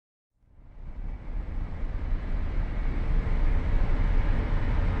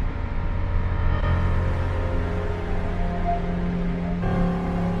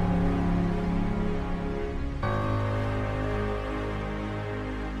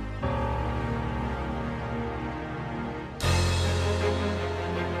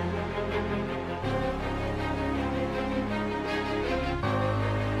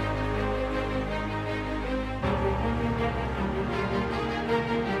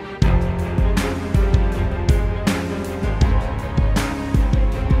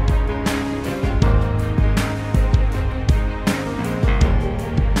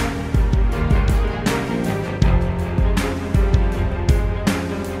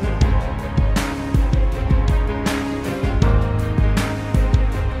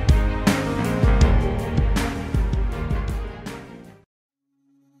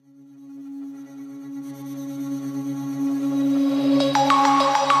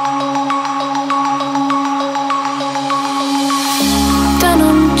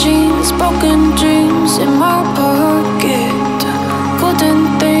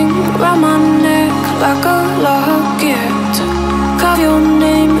your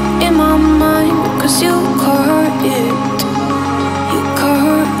name in my mind, 'cause you caught it, you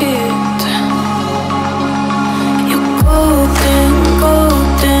caught it. You're golden,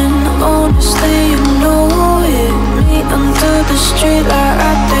 golden, honestly you know it. Meet under the street light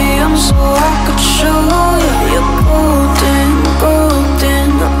at the so I could show you. You're golden, golden,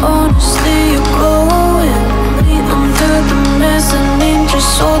 honestly you're glowing. Meet under the mezzanine just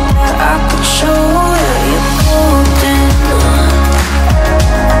so that I could show you. You're golden,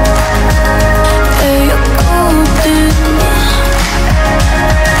 yeah, you're golden,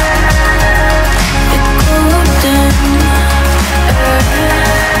 you're golden, yeah,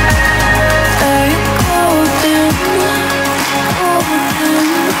 yeah, you're golden, golden.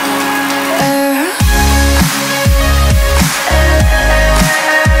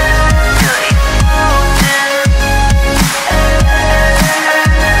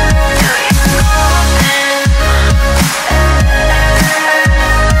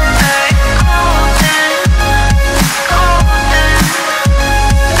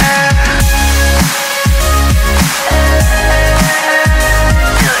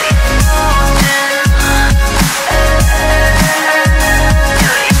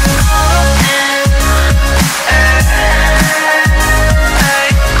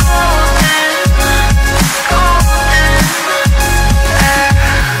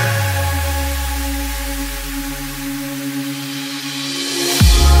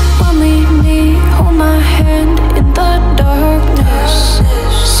 Hold my hand in the darkness.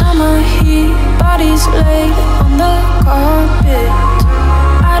 Summer heat, bodies laid on the carpet.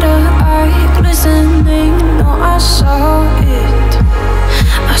 Eye to eye, glistening. No, I saw it,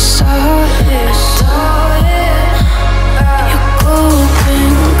 I saw it. You're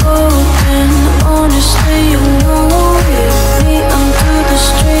golden, golden, honestly you know it. Me under the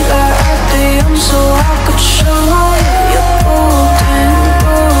street light at the so I could show you. You're golden,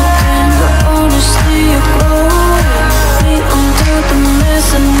 golden, honestly you're glowing. Me under the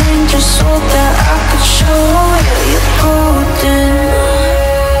mezzanine just so that I could show you. You're golden,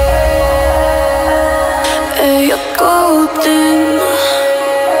 yeah, you're golden.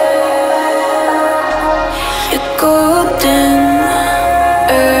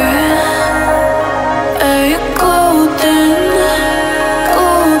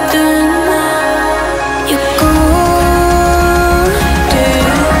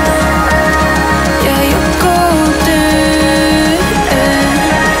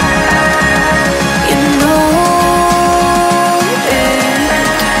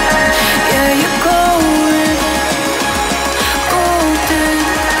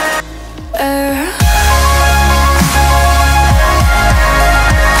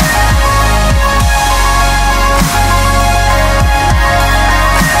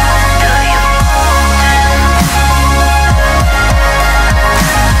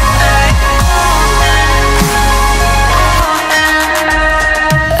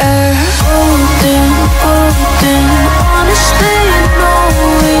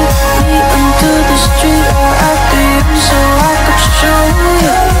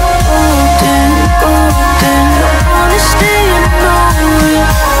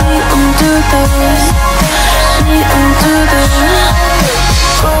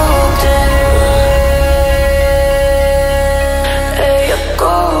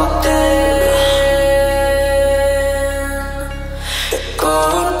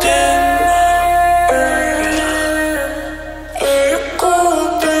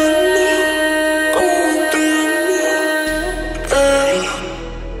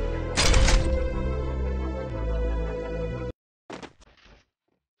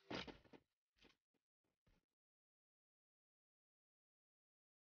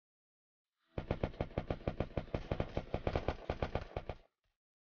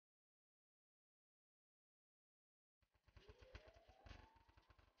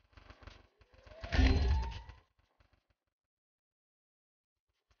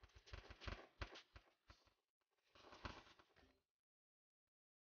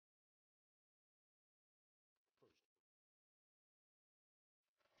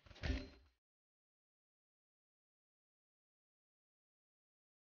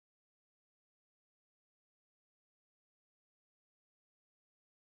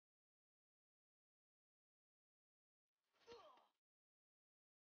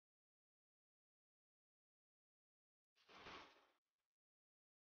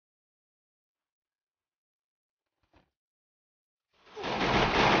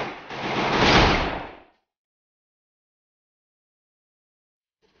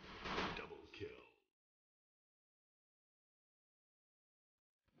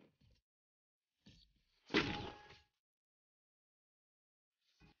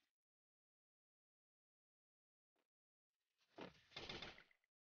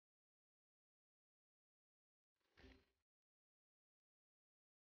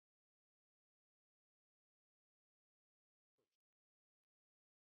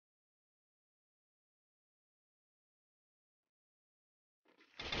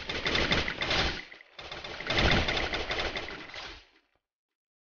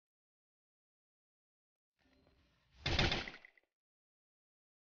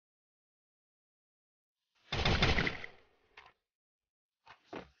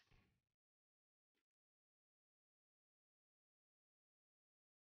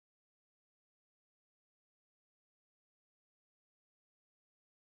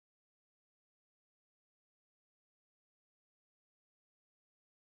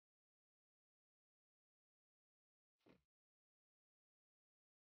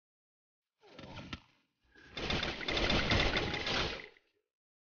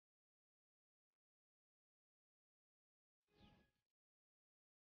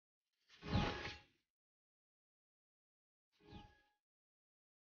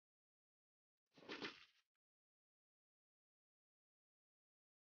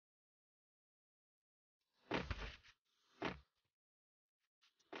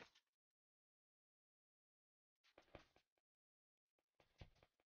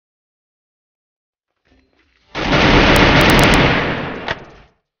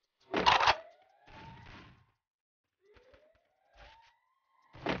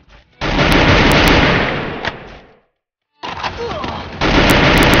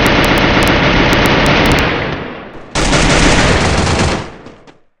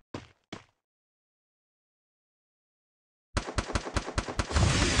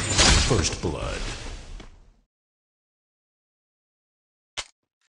 First Blood.